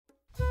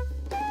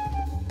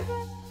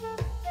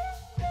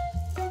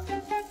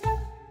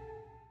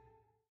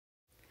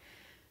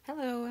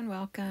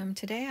welcome.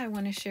 Today I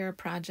want to share a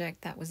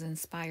project that was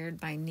inspired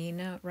by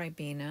Nina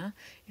Ribena.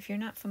 If you're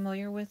not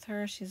familiar with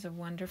her, she's a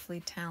wonderfully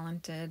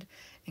talented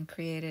and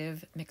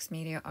creative mixed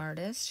media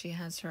artist. She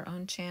has her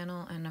own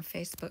channel and a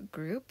Facebook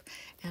group,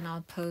 and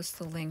I'll post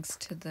the links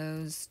to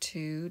those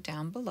two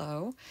down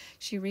below.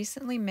 She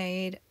recently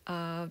made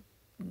a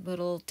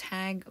little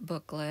tag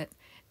booklet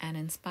and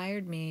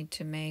inspired me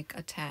to make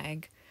a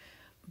tag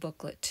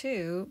booklet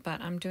too,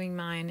 but I'm doing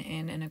mine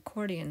in an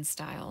accordion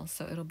style,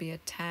 so it'll be a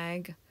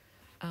tag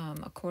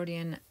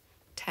accordion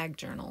tag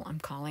journal, I'm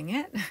calling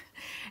it.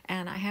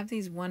 And I have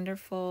these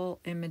wonderful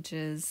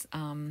images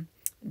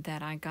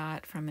that I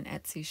got from an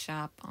Etsy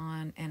shop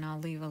and I'll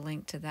leave a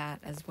link to that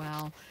as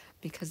well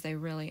because they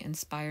really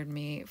inspired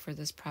me for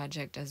this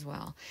project as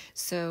well.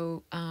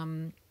 So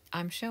I'm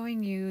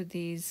showing you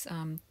these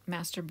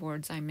master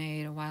boards I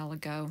made a while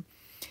ago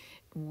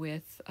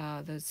with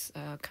those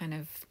kind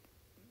of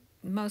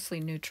mostly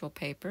neutral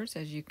papers,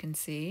 as you can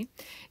see,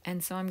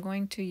 and so I'm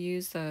going to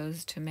use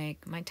those to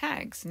make my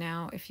tags.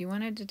 Now if you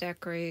wanted to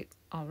decorate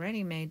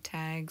already made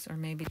tags or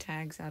maybe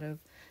tags out of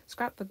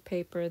scrapbook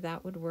paper,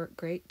 that would work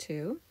great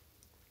too.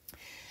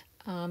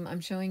 I'm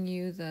showing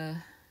you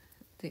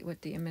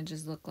what the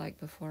images look like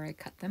before I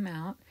cut them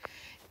out,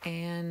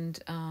 and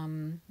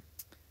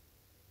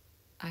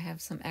I have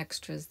some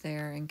extras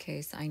there in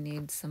case I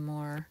need some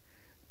more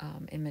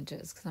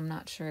images, because I'm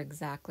not sure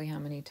exactly how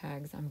many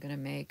tags I'm going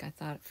to make. I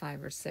thought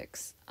 5 or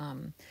 6,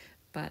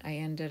 but I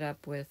ended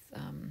up with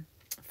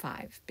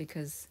 5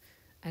 because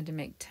I had to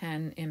make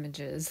 10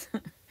 images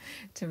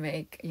to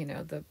make,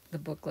 the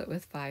booklet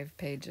with 5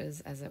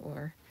 pages, as it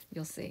were.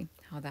 You'll see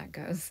how that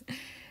goes.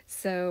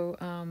 So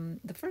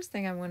the first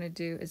thing I want to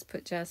do is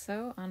put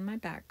gesso on my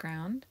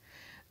background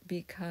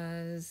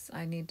because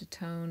I need to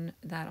tone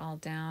that all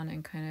down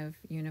and kind of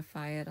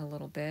unify it a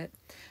little bit.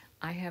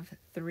 I have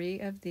 3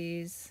 of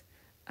these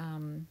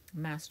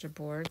master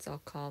boards,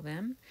 I'll call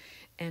them,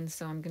 and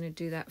so I'm going to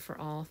do that for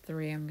all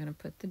 3. I'm going to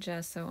put the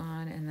gesso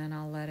on and then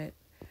I'll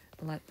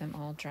let them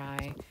all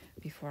dry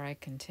before I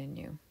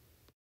continue.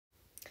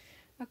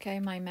 Okay,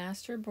 my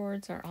master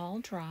boards are all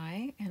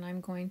dry, and I'm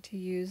going to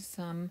use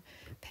some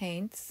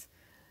paints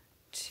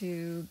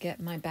to get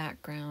my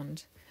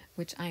background,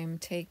 which I am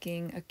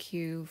taking a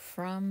cue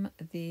from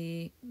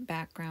the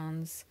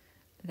backgrounds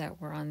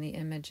that were on the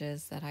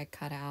images that I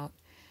cut out.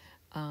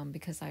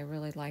 Because I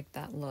really like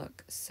that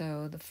look.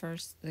 So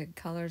the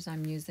colors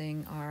I'm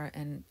using are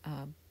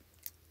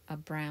a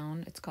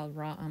brown, it's called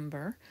raw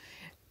umber.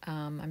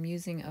 I'm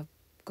using a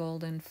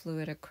golden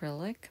fluid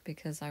acrylic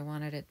because I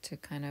wanted it to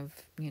kind of,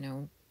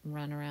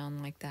 run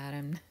around like that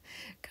and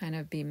kind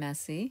of be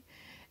messy.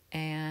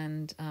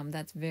 And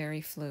that's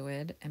very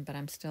fluid, but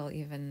I'm still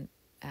even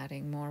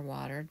adding more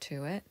water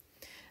to it.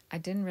 I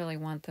didn't really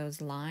want those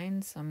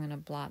lines, so I'm going to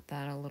blot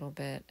that a little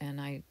bit,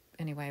 and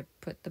anyway, I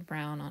put the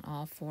brown on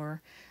all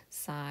 4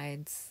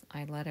 sides.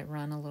 I let it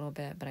run a little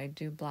bit, but I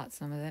do blot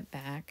some of it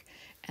back,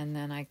 and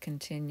then I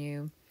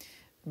continue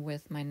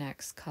with my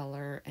next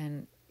color.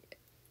 And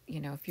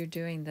if you're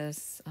doing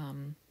this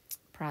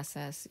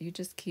process, you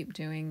just keep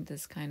doing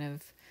this kind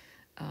of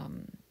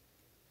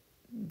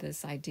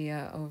this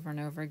idea over and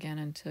over again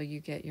until you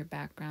get your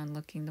background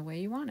looking the way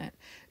you want it.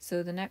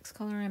 So the next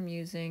color I'm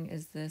using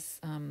is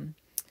this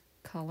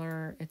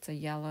color. It's a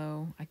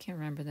yellow. I can't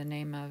remember the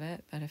name of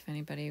it, but if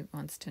anybody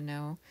wants to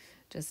know,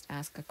 just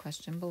ask a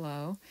question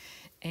below.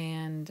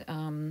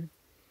 And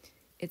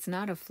it's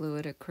not a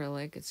fluid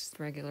acrylic, it's just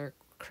regular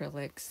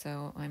acrylic,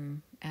 so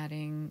I'm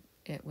adding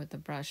it with a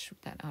brush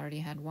that already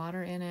had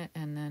water in it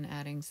and then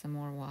adding some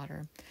more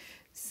water.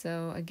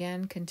 So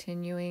again,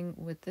 continuing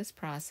with this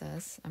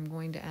process, I'm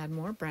going to add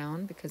more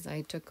brown because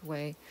I took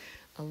away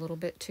a little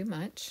bit too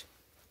much,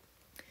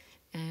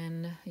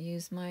 and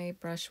use my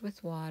brush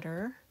with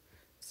water.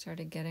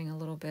 Started getting a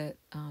little bit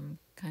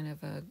kind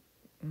of a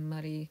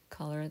muddy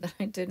color that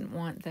I didn't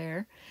want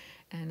there,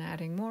 and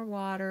adding more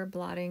water,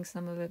 blotting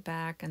some of it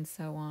back, and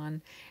so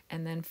on.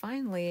 And then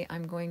finally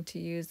I'm going to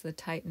use the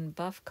Titan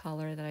Buff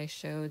color that I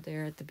showed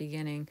there at the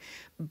beginning,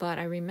 but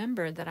I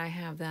remembered that I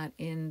have that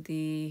in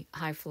the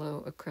high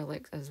flow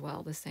acrylic as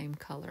well, the same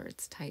color.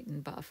 It's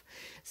Titan Buff.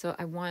 So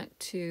I want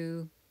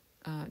to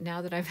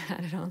now that I've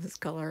added all this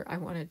color, I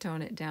want to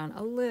tone it down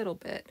a little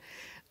bit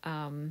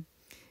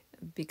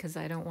because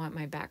I don't want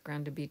my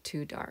background to be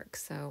too dark.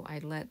 So I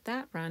let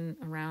that run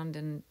around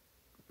and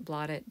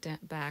blot it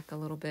back a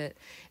little bit,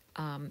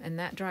 and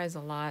that dries a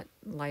lot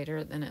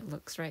lighter than it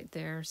looks right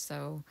there,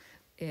 so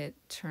it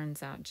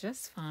turns out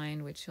just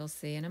fine, which you'll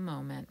see in a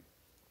moment.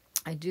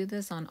 I do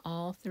this on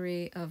all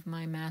 3 of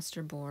my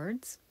master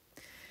boards,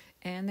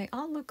 and they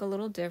all look a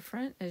little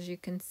different, as you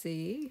can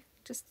see,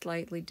 just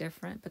slightly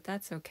different, but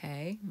that's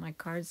okay. My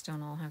cards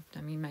don't all have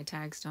to, my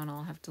tags don't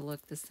all have to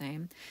look the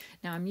same.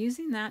 Now I'm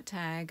using that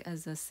tag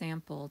as a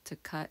sample to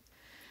cut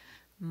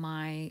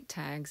my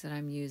tags that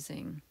I'm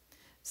using.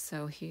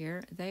 So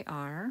here they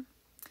are,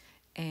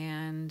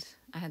 and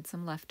I had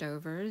some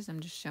leftovers. I'm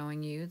just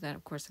showing you that,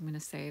 of course, I'm going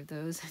to save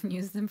those and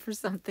use them for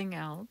something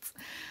else.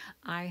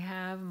 I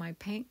have my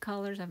paint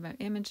colors, I have my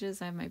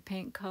images, I have my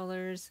paint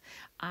colors.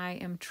 I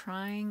am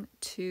trying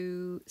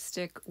to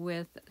stick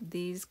with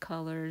these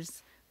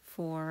colors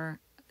for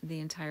the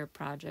entire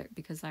project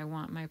because I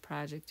want my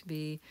project to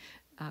be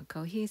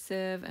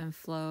cohesive and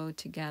flow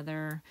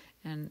together,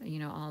 and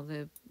all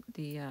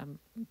the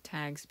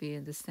tags be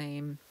the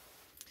same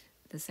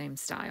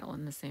style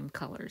and the same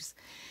colors.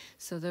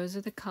 So those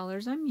are the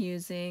colors I'm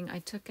using. I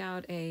took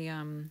out a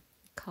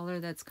color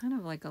that's kind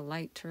of like a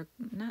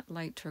not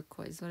light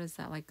turquoise. What is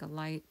that? Like a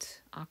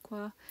light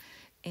aqua.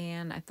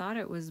 And I thought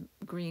it was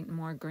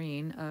more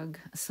green. Ugh.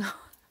 So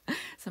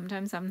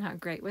sometimes I'm not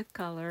great with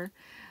color.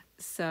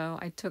 So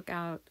I took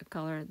out a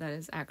color that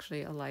is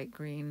actually a light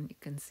green. You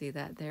can see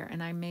that there.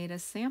 And I made a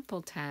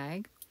sample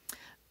tag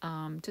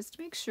just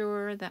to make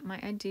sure that my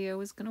idea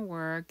was going to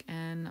work.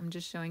 And I'm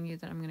just showing you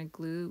that I'm going to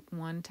glue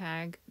one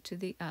tag to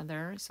the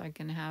other so I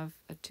can have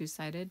a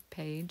two-sided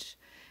page.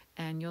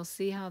 And you'll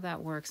see how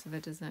that works. If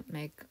it doesn't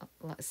make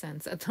a lot of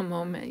sense at the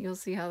moment, you'll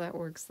see how that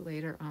works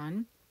later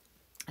on.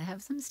 I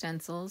have some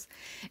stencils,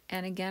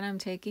 and again, I'm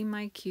taking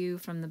my cue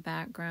from the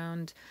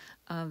background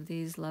of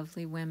these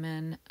lovely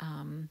women,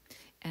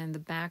 and the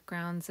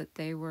backgrounds that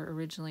they were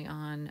originally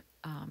on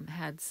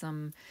had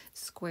some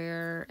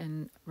square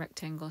and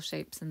rectangle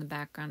shapes in the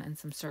background and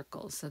some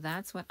circles. So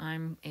that's what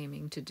I'm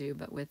aiming to do,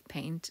 but with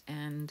paint.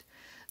 And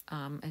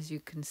as you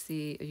can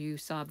see, you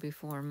saw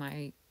before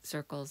my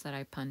circles that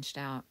I punched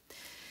out.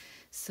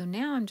 So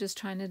now I'm just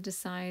trying to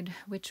decide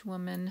which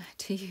woman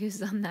to use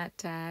on that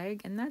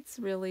tag, and that's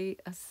really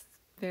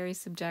very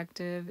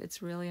subjective.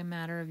 It's really a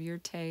matter of your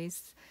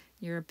tastes,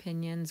 your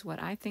opinions.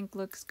 What I think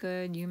looks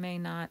good, you may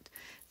not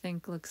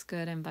think looks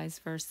good, and vice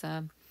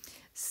versa.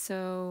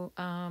 So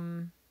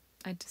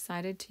I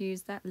decided to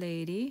use that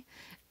lady,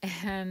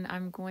 and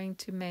I'm going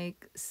to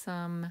make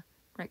some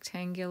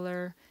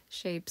rectangular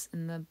shapes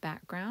in the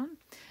background.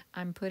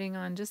 I'm putting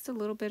on just a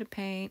little bit of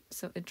paint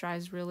so it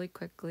dries really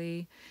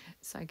quickly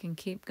so I can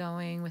keep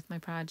going with my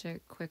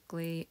project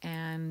quickly.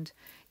 And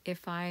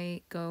if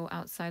I go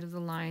outside of the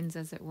lines,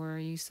 as it were,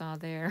 you saw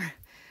there,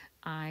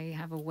 I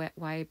have a wet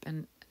wipe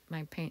and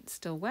my paint's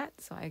still wet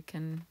so I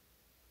can,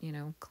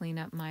 clean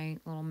up my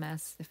little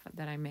mess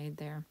that I made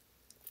there.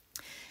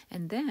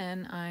 And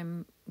then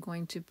I'm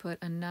going to put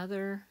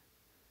another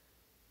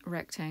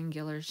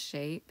rectangular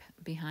shape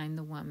behind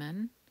the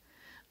woman.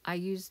 I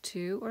use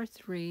 2 or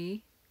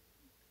 3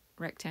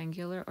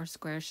 rectangular or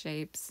square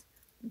shapes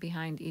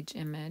behind each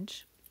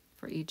image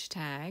for each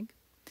tag,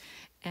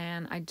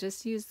 and I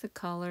just use the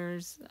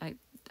colors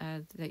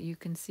that you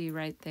can see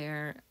right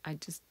there. I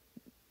just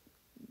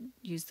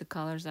use the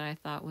colors that I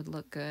thought would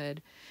look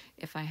good.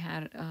 If I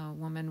had a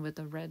woman with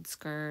a red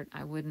skirt,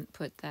 I wouldn't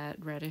put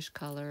that reddish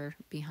color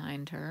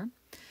behind her,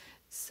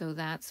 so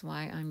that's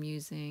why I'm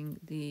using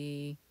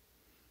the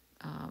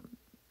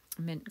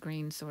mint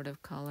green sort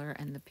of color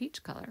and the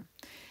peach color.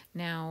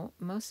 Now,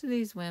 most of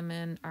these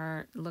women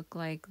look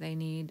like they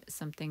need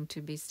something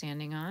to be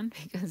standing on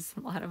because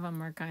a lot of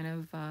them are kind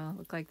of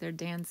look like they're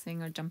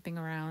dancing or jumping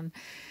around.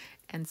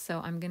 And so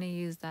I'm going to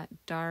use that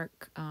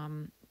dark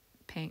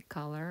paint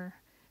color.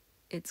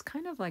 It's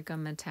kind of like a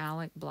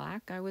metallic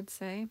black, I would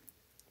say,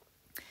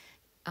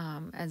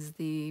 as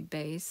the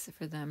base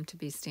for them to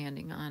be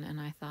standing on. And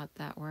I thought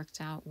that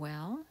worked out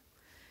well.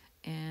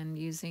 And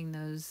using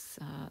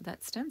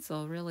that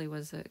stencil really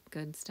was a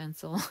good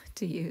stencil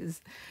to use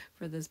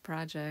for this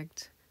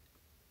project.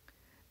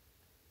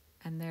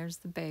 And there's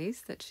the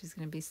base that she's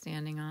going to be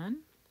standing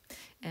on.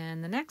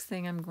 And the next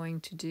thing I'm going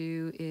to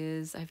do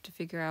is I have to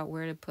figure out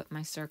where to put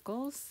my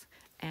circles,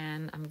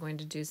 and I'm going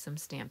to do some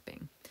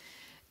stamping.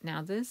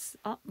 Now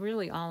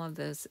really all of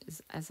this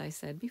is, as I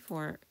said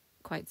before,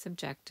 quite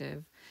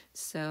subjective.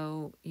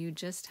 So you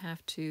just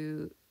have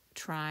to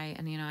try,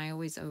 and I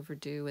always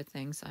overdo with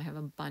things, so I have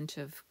a bunch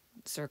of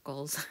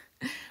circles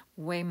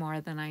way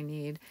more than I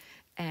need,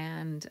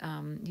 and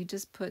you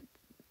just put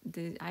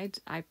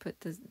I put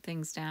the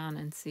things down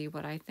and see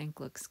what I think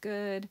looks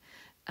good.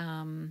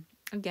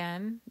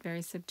 Again,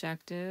 very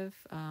subjective.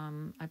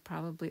 I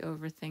probably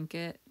overthink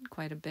it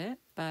quite a bit,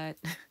 but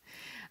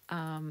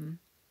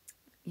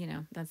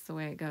that's the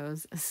way it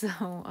goes. So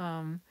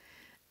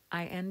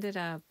I ended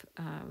up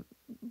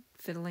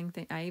fiddling.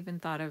 I even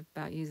thought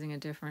about using a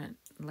different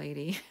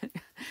lady,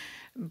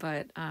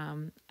 but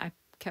I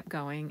kept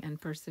going and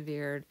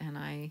persevered, and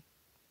I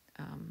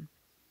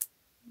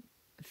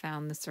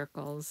found the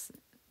circles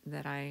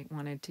that I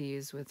wanted to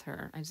use with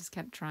her. I just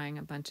kept trying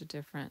a bunch of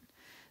different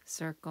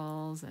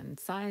circles and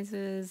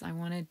sizes. I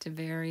wanted to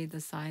vary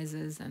the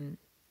sizes and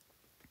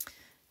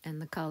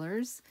the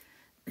colors.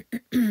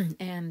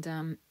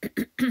 And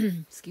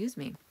excuse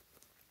me,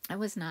 I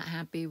was not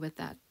happy with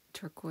that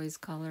turquoise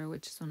color,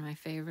 which is one of my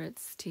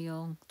favorites,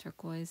 teal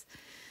turquoise,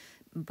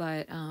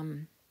 but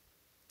I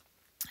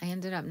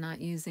ended up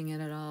not using it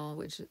at all,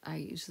 which I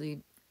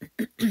usually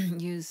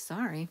use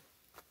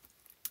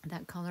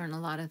that color in a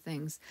lot of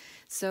things.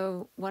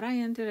 So what I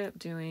ended up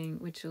doing,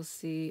 which you'll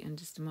see in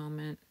just a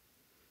moment,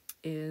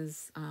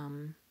 is,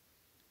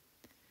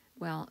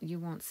 well, you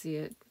won't see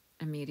it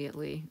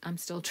immediately. I'm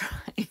still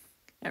trying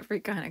every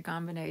kind of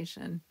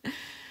combination.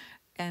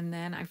 And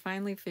then I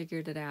finally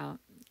figured it out,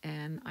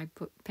 and I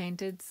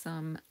painted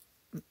some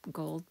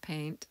gold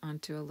paint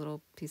onto a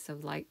little piece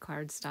of light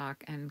cardstock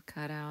and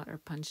cut out or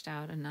punched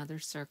out another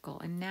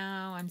circle. And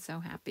now I'm so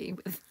happy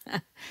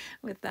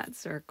with that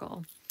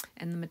circle.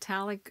 And the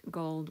metallic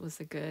gold was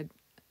a good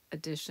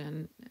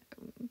addition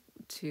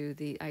to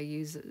I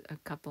use a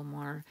couple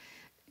more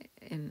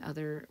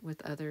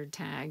with other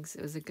tags.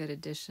 It was a good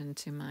addition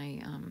to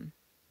my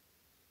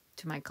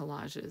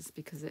collages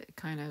because it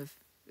kind of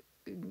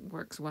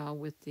works well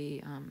with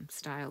the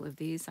style of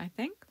these, I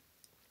think.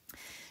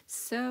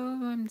 So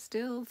I'm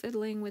still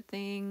fiddling with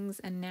things,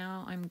 and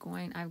now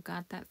I've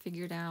got that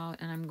figured out,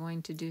 and I'm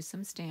going to do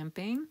some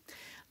stamping.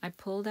 I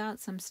pulled out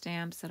some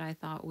stamps that I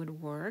thought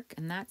would work,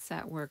 and that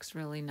set works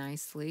really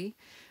nicely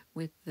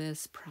with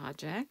this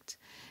project.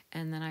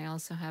 And then I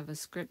also have a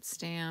script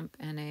stamp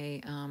and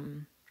a,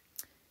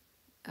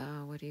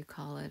 what do you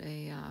call it?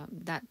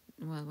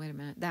 Well, wait a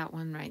minute, that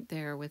one right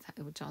there which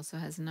also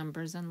has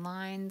numbers and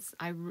lines.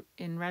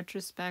 In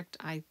retrospect,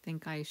 I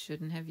think I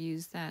shouldn't have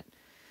used that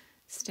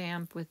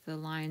stamp with the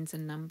lines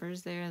and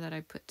numbers there that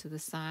I put to the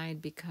side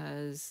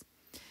because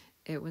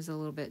it was a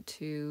little bit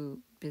too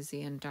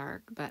busy and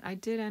dark, but I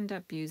did end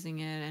up using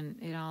it, and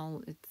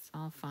it's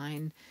all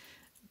fine.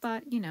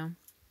 But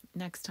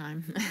next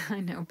time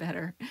I know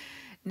better.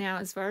 Now,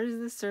 as far as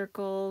the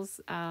circles,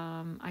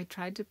 I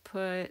tried to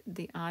put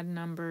the odd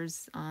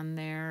numbers on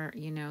there,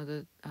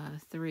 the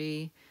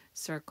 3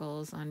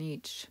 circles on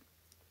each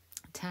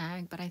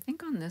tag, but I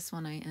think on this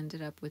one I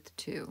ended up with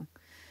 2.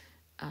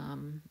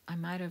 I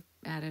might have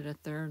added a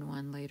third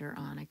one later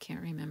on. I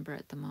can't remember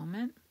at the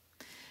moment.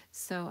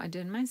 So I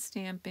did my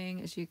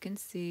stamping. As you can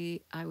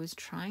see, I was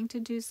trying to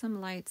do some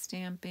light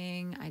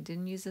stamping. I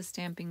didn't use the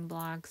stamping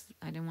blocks.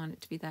 I didn't want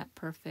it to be that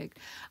perfect.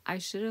 I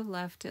should have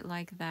left it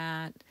like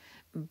that,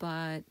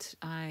 but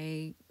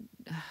I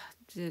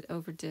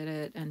overdid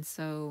it. And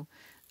so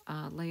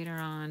later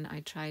on,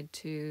 I tried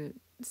to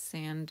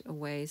sand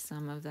away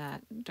some of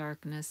that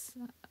darkness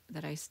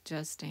that I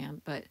just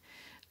stamped, but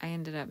I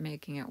ended up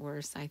making it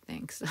worse, I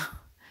think. So,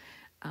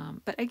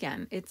 but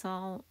again, it's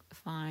all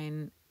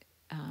fine.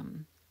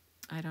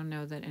 I don't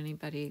know that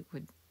anybody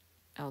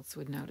else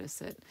would notice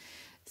it.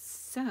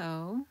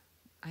 So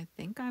I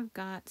think I've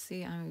got,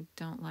 see, I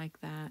don't like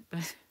that,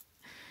 but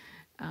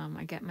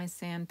I get my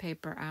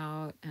sandpaper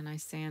out and I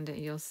sand it.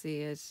 You'll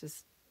see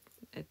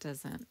it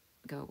doesn't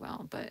go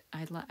well, but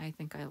I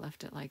think I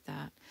left it like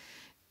that.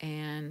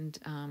 And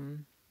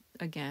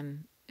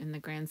again, in the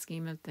grand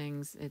scheme of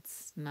things,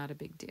 it's not a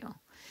big deal.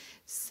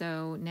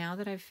 So now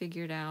that I've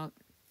figured out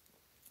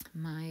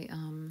my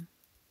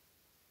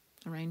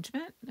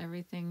arrangement,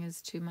 everything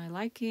is to my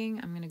liking,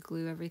 I'm going to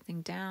glue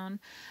everything down.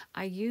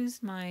 I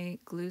used my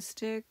glue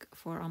stick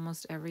for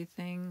almost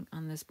everything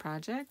on this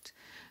project.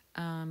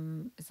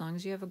 As long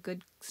as you have a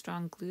good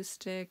strong glue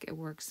stick, it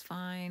works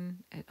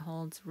fine. It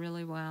holds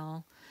really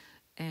well.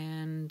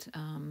 And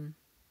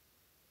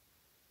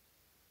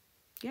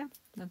yeah,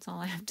 that's all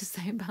I have to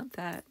say about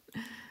that.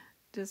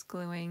 Just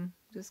gluing.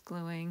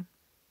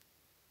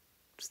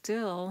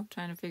 Still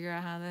trying to figure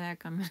out how the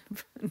heck I'm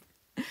going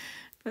to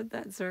put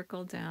that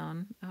circle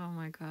down. Oh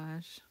my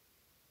gosh.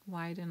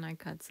 Why didn't I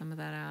cut some of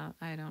that out?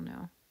 I don't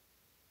know.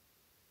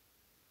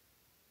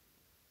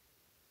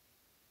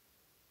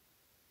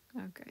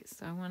 Okay,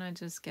 so I want to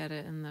just get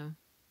it in the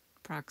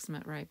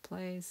approximate right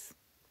place.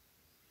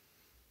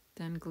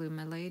 Then glue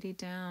my lady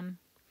down.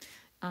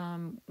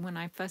 When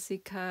I fussy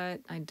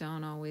cut, I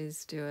don't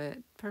always do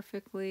it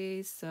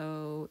perfectly,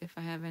 so if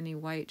I have any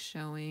white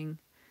showing,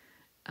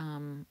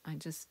 I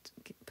just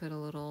put a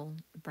little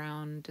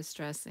brown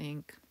distress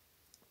ink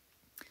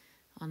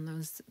on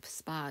those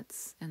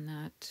spots, and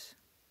that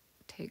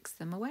takes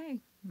them away.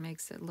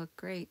 Makes it look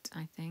great,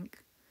 I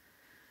think.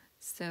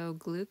 So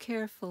glue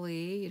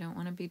carefully. You don't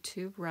want to be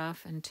too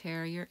rough and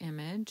tear your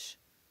image,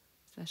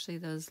 especially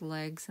those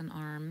legs and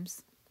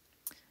arms.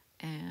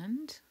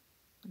 And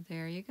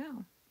there you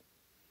go.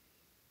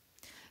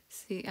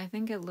 See, I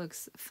think it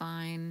looks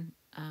fine,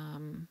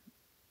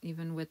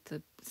 even with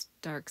the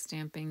dark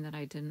stamping that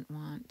I didn't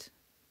want.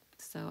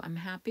 So I'm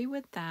happy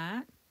with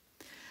that.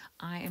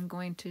 I am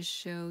going to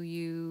show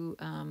you,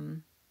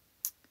 oh,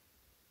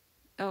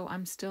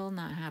 I'm still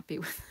not happy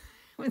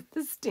with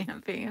the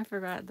stamping. I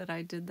forgot that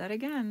I did that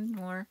again,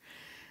 more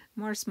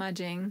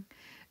smudging.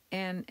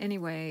 And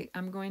anyway,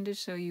 I'm going to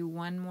show you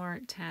one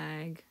more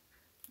tag,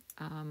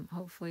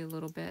 hopefully a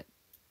little bit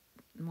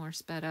more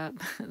sped up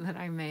that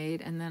I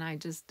made, and then I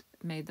just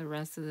made the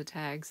rest of the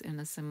tags in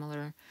a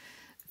similar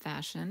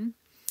fashion.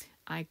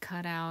 I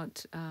cut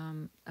out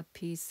a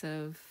piece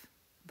of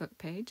book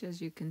page,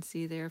 as you can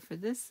see there, for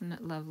this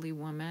lovely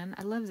woman.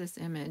 I love this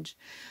image,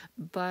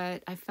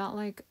 but I felt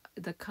like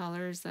the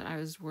colors that I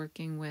was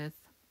working with,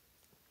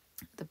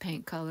 the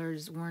paint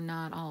colors, were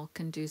not all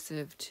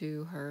conducive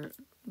to her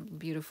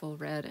beautiful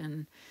red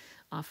and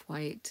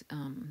off-white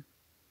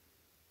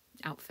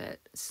outfit.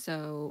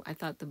 So I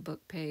thought the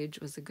book page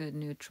was a good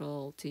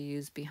neutral to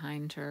use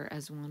behind her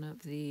as one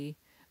of the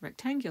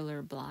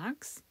rectangular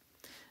blocks.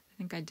 I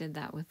think I did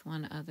that with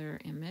one other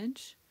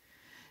image.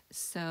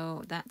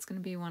 So that's going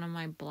to be one of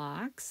my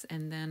blocks,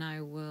 and then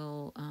I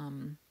will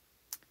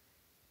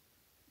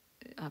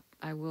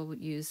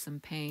use some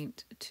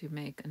paint to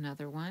make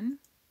another one.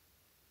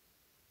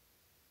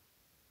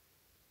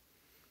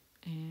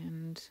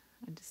 And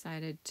I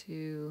decided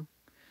to,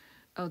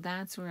 oh,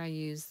 that's where I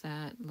used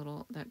that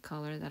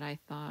color that I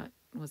thought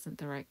wasn't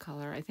the right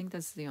color. I think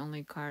that's the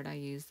only card I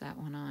used that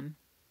one on.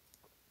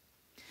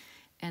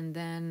 And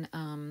then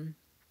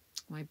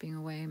wiping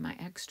away my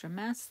extra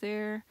mess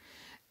there.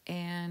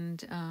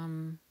 And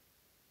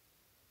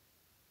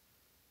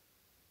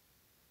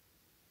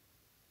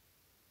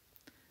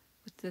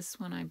with this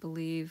one, I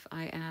believe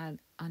I add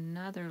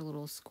another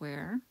little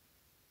square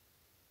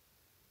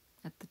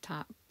at the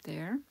top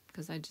there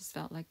because I just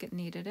felt like it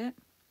needed it.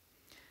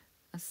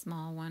 A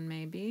small one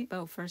maybe.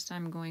 Oh, first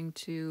I'm going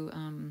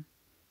to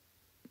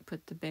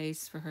put the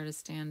base for her to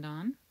stand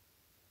on.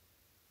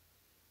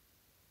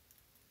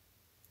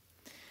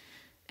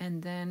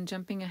 And then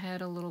jumping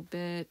ahead a little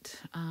bit,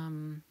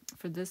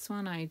 for this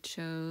one I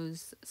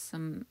chose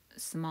some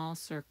small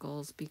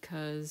circles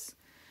because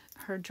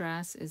her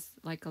dress is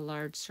like a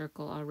large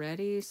circle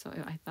already, so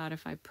I thought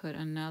if I put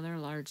another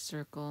large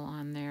circle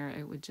on there,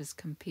 it would just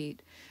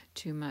compete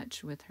too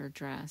much with her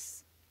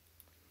dress.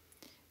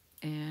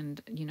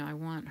 And, you know, I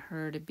want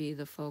her to be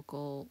the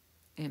focal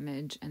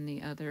image and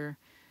the other,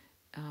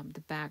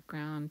 the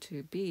background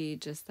to be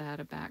just that,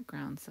 a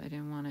background, so I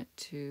didn't want it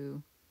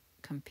to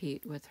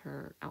compete with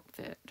her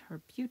outfit,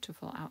 her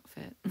beautiful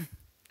outfit.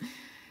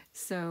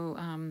 So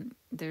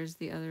there's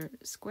the other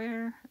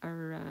square,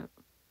 or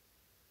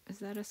is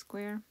that a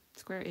square?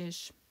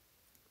 Square-ish.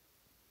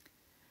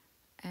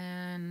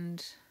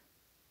 And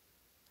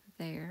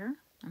there,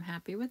 I'm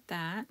happy with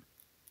that.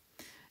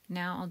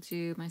 Now I'll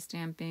do my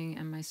stamping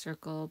and my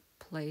circle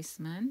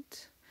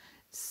placement.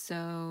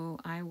 So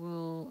I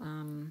will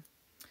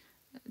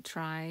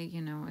try,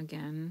 you know,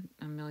 again,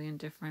 a million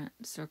different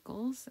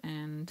circles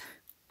and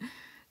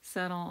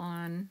settle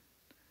on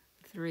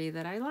 3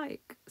 that I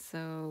like.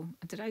 So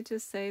did I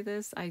just say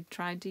this? I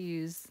tried to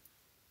use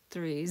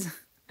 3s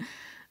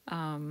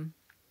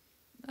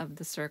of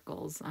the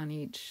circles on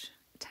each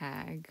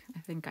tag. I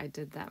think I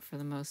did that for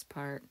the most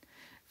part.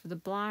 For the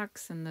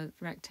blocks and the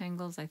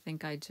rectangles, I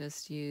think I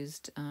just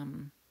used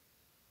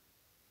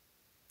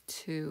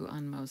 2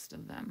 on most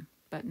of them.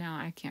 But now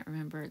I can't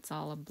remember. It's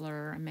all a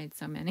blur. I made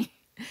so many.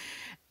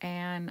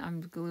 And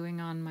I'm gluing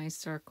on my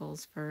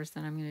circles first,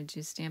 and I'm going to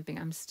do stamping.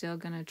 I'm still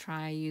going to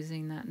try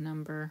using that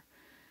number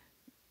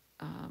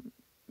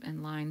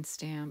and line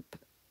stamp,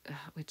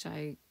 which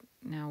I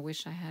now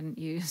wish I hadn't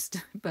used.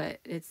 But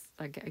it's,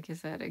 like I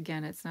said,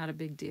 again, it's not a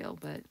big deal,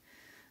 but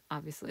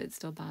obviously it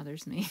still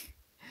bothers me.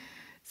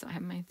 So I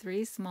have my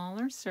 3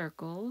 smaller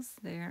circles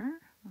there.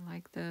 I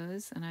like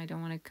those, and I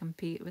don't want to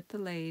compete with the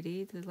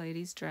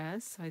lady's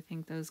dress, so I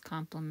think those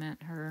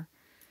complement her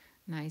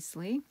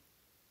nicely.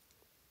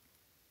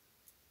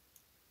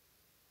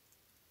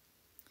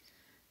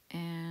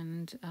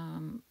 And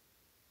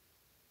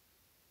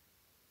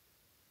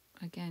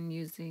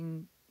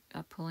again,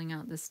 pulling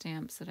out the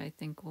stamps that I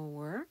think will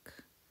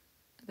work.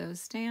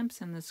 Those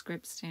stamps and the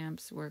script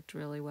stamps worked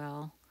really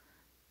well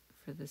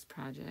for this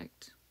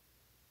project.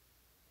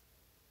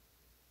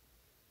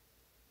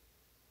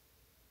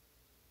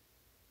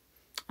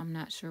 I'm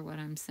not sure what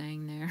I'm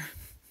saying there.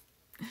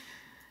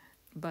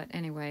 But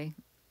anyway,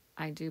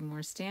 I do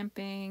more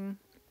stamping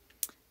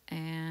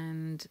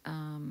and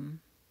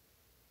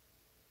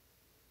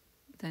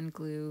then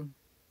glue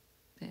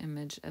the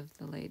image of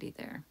the lady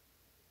there.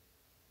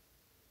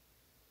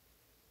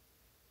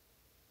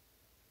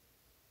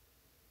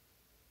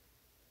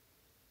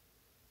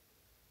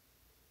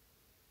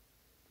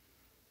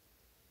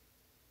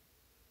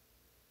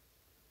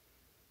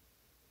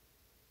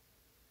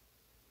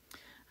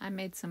 I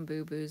made some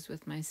boo-boos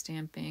with my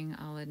stamping,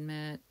 I'll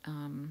admit.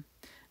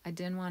 I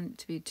didn't want it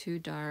to be too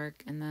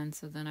dark, and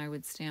so then I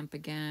would stamp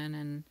again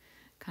and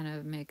kind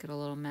of make it a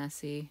little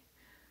messy.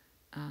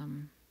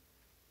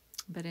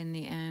 But in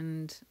the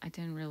end, I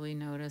didn't really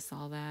notice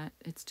all that.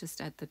 It's just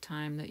at the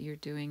time that you're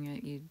doing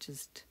it, you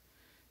just,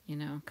 you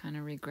know, kind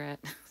of regret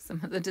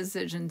some of the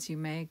decisions you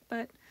make,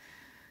 but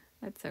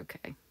that's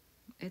okay.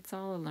 It's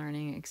all a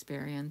learning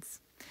experience.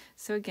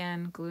 So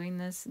again, gluing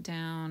this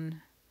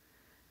down,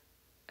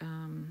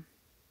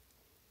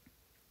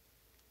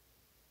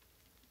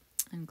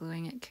 and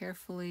gluing it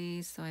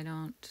carefully so I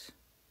don't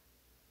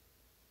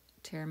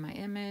tear my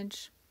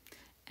image.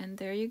 And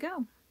there you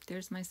go.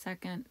 There's my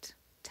second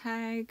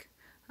tag.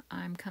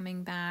 I'm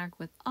coming back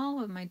with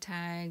all of my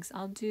tags.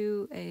 I'll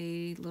do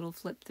a little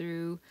flip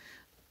through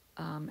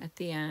at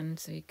the end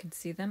so you can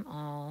see them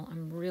all.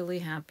 I'm really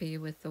happy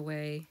with the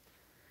way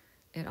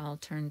it all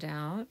turned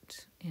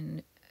out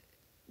in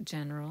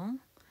general.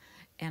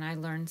 And I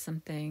learned some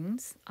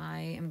things. I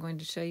am going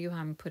to show you how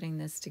I'm putting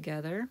this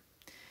together.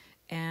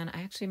 And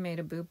I actually made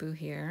a boo-boo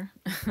here.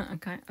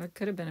 It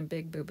could have been a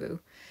big boo-boo.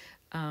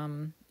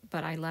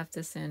 But I left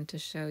this in to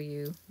show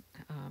you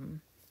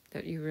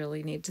that you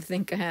really need to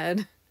think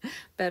ahead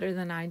better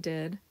than I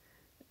did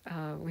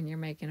when you're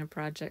making a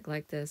project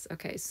like this.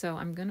 Okay, so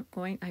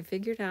I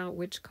figured out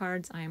which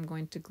cards I am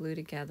going to glue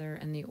together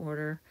in the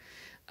order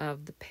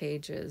of the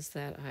pages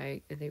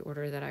the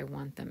order that I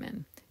want them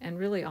in. And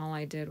really all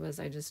I did was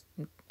I just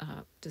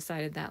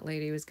decided that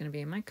lady was going to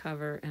be in my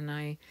cover, and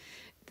I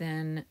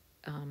then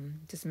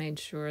just made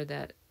sure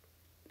that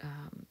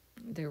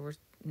there were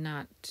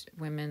not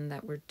women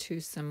that were too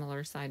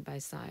similar side by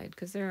side,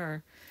 because there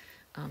are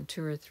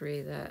two or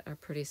three that are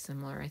pretty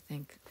similar, I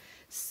think.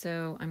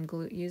 So I'm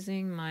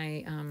using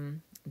my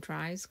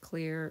Dries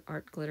Clear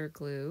Art Glitter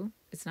Glue.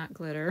 It's not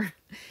glitter.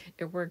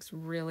 It works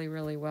really,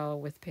 really well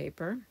with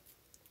paper,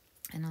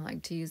 and I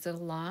like to use it a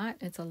lot.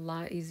 It's a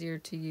lot easier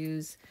to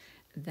use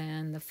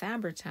than the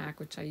Fabri-Tac,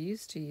 which I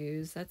used to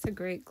use. That's a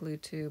great glue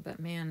too, but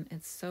man,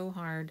 it's so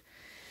hard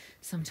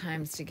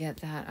sometimes to get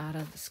that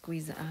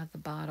squeeze it out of the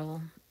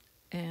bottle.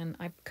 And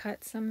I've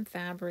cut some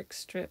fabric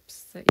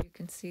strips that you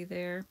can see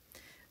there.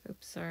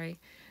 Oops, sorry.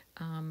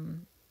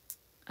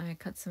 I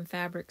cut some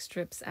fabric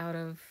strips out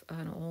of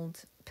an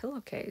old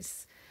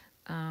pillowcase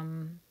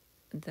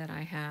that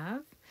I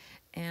have.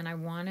 And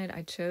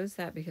I chose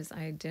that because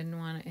I didn't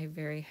want a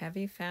very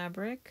heavy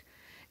fabric.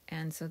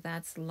 And so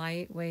that's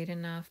lightweight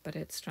enough, but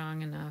it's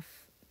strong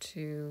enough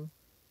to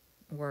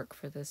work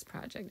for this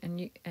project.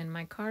 And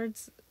my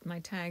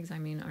tags,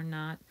 are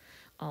not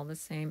all the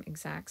same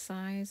exact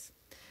size.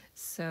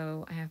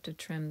 So I have to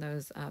trim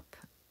those up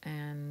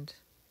and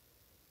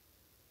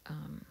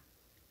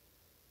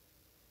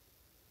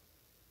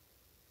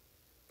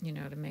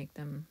to make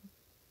them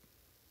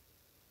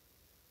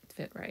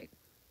fit right.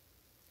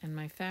 And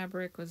my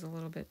fabric was a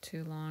little bit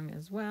too long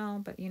as well,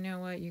 but you know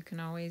what? You can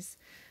always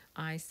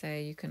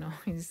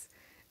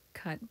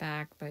cut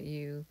back, but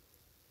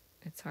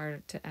it's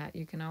hard to add.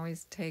 You can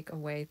always take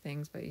away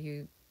things, but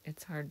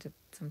it's hard to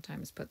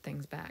sometimes put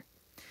things back.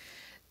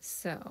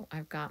 So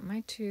I've got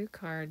my 2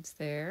 cards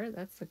there.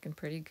 That's looking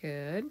pretty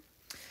good.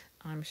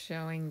 I'm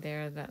showing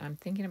there that I'm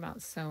thinking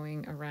about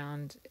sewing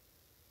around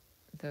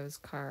those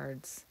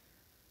cards.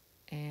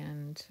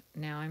 And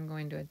now I'm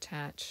going to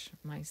attach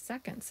my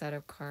second set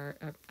of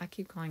I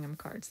keep calling them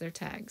cards. They're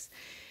tags.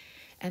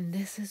 And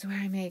this is where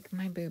I make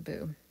my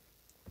boo-boo.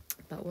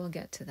 But we'll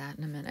get to that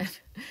in a minute.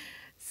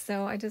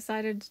 So I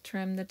decided to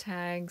trim the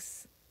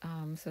tags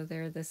so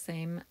they're the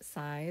same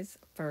size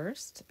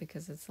first,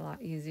 because it's a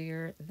lot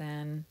easier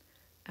than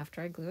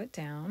after I glue it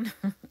down.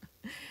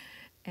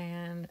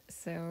 And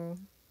so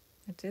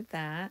I did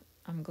that.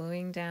 I'm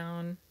gluing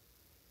down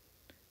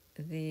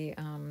the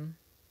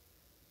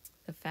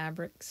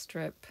fabric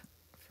strip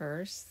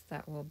first.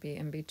 That will be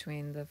in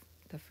between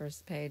the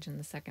first page and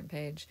the second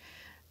page.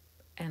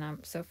 And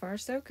so far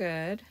so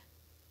good.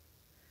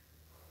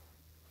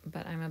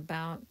 But I'm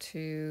about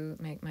to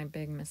make my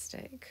big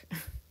mistake.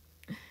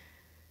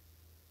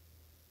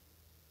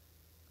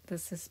 The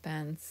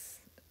suspense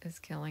is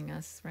killing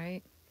us,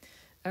 right?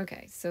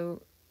 Okay,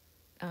 so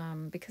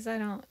because I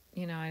don't,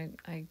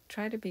 I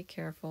try to be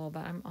careful,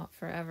 but I'm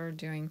forever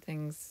doing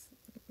things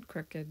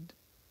crooked,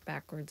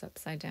 backwards,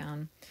 upside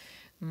down.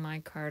 My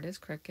card is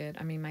crooked.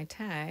 My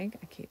tag,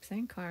 I keep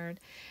saying card.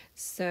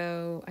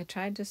 So I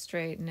tried to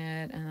straighten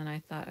it, and then I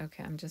thought,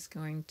 okay, I'm just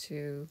going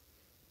to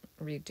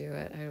redo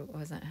it. I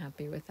wasn't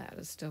happy with that. It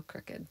was still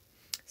crooked.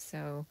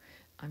 So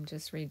I'm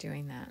just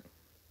redoing that.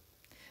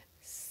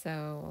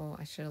 So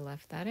I should have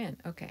left that in.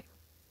 Okay.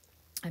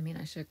 I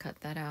should have cut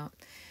that out.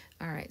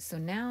 All right. So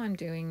now I'm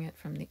doing it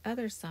from the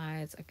other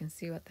side, so I can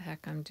see what the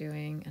heck I'm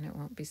doing, and it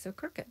won't be so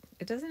crooked.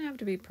 It doesn't have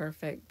to be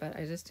perfect, but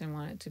I just didn't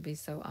want it to be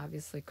so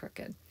obviously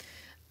crooked.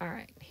 All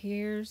right.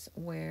 Here's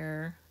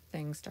where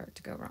things start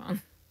to go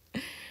wrong.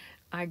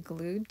 I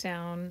glued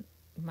down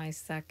my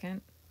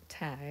second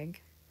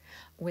tag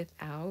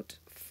without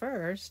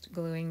first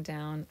gluing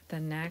down the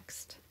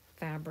next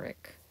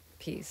fabric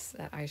piece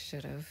that I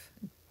should have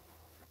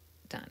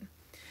done.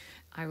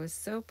 I was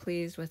so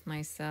pleased with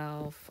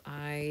myself.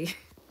 I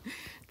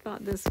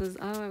thought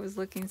I was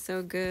looking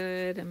so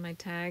good, and my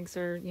tags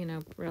are,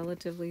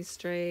 relatively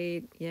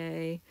straight.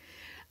 Yay.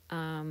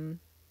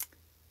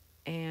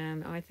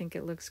 And I think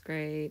it looks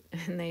great.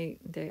 And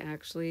they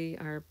actually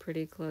are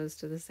pretty close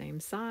to the same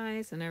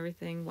size and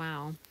everything.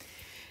 Wow.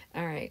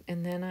 All right.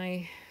 And then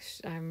I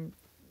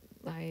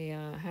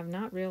have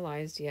not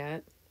realized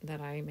yet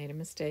that I made a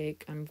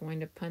mistake. I'm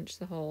going to punch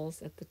the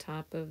holes at the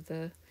top of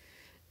the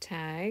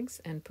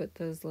tags and put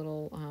those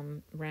little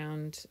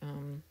round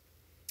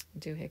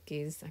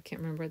doohickeys. I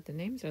can't remember what the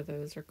names of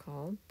those are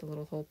called. The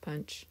little hole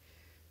punch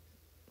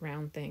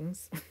round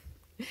things.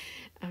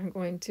 I'm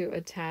going to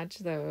attach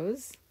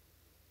those.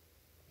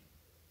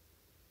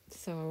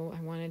 So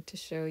I wanted to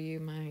show you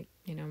my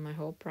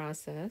whole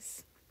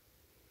process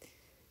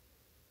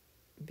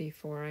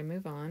before I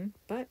move on.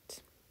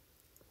 But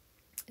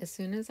as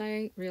soon as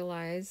I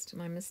realized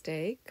my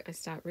mistake, I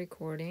stopped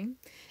recording,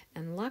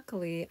 and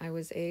luckily I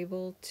was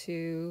able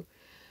to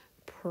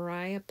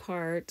pry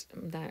apart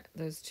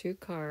those two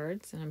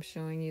cards, and I'm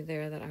showing you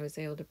there that I was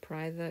able to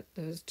pry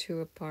those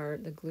two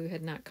apart. The glue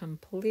had not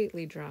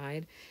completely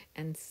dried,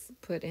 and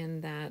put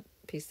in that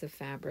piece of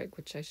fabric,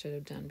 which I should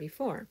have done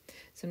before.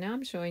 So now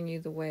I'm showing you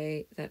the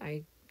way that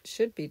I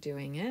should be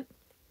doing it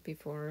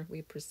before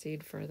we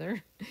proceed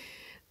further.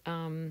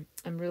 I'm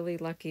really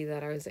lucky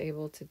that I was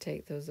able to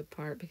take those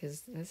apart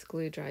because this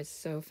glue dries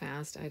so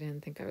fast. I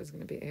didn't think I was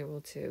going to be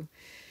able to,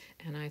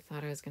 and I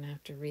thought I was going to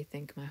have to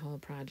rethink my whole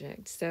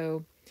project.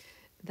 So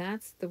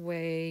that's the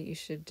way you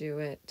should do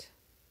it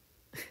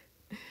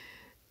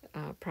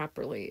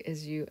properly,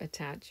 is you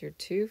attach your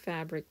two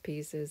fabric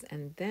pieces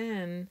and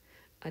then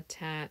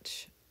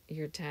attach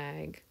your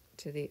tag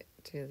to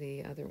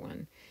the other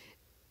one,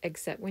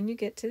 except when you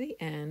get to the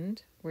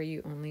end where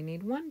you only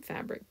need one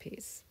fabric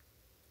piece.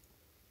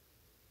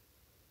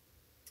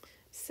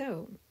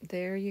 So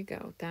there you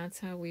go. That's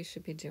how we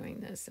should be doing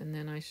this. And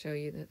then I show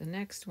you that the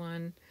next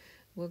one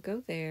will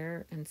go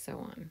there, and so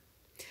on.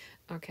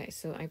 Okay,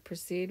 so I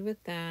proceed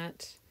with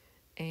that,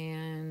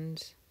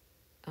 and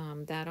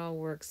that all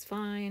works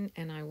fine,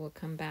 and I will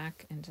come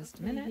back in just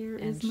a minute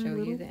and show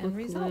you the end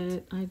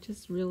result. I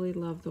just really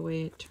love the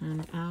way it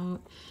turned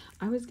out.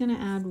 I was going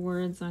to add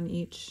words on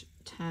each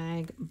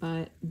tag,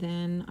 but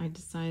then I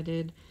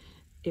decided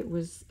it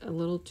was a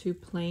little too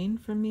plain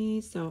for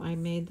me, so I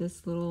made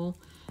this little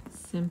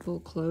simple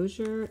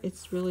closure.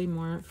 It's really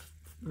more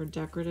for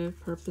decorative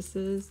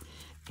purposes,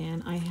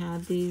 and I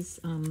had these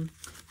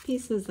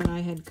pieces that I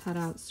had cut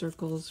out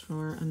circles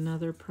for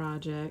another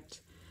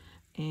project,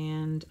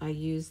 and I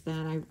used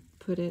that. I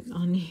put it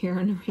on here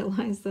and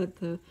realized that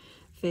the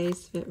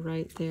face fit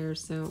right there,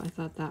 so I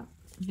thought that,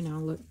 you know,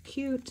 looked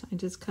cute. I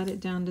just cut it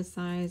down to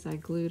size. I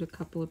glued a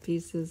couple of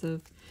pieces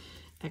of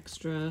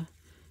extra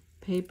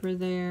paper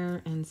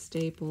there and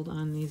stapled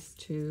on these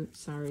two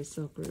sari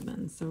silk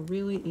ribbons. So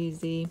really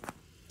easy.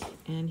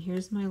 And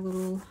here's my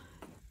little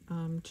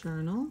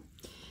journal.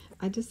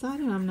 I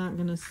decided I'm not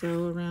going to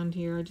sew around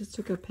here. I just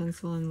took a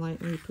pencil and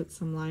lightly put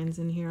some lines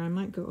in here. I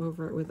might go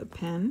over it with a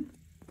pen.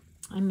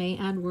 I may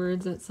add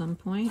words at some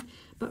point,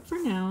 but for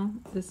now,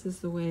 this is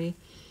the way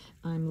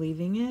I'm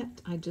leaving it.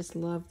 I just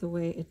love the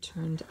way it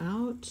turned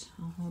out.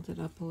 I'll hold it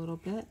up a little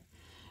bit,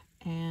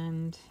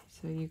 and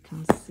so you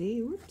can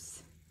see,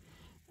 whoops,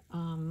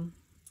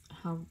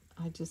 how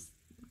I just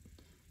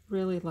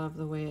really love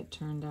the way it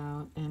turned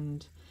out,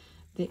 and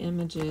the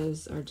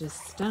images are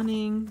just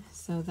stunning.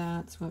 So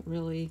that's what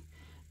really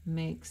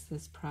makes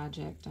this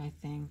project, I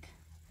think.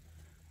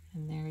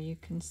 And there you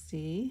can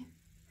see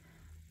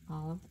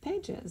all of the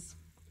pages.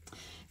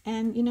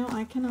 And you know,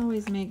 I can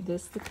always make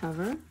this the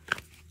cover.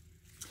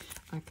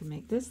 I can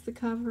make this the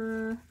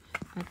cover.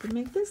 I can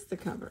make this the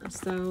cover.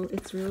 So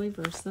it's really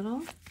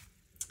versatile.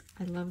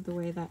 I love the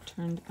way that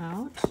turned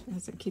out.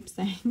 As I keep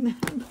saying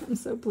that, I'm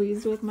so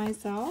pleased with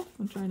myself.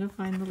 I'm trying to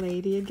find the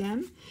lady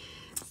again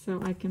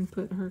so I can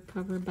put her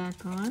cover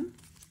back on.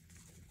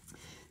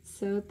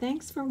 So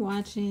thanks for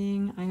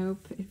watching. I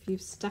hope if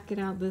you've stuck it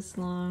out this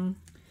long,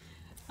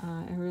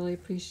 I really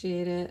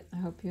appreciate it. I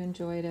hope you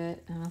enjoyed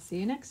it, and I'll see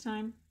you next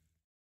time.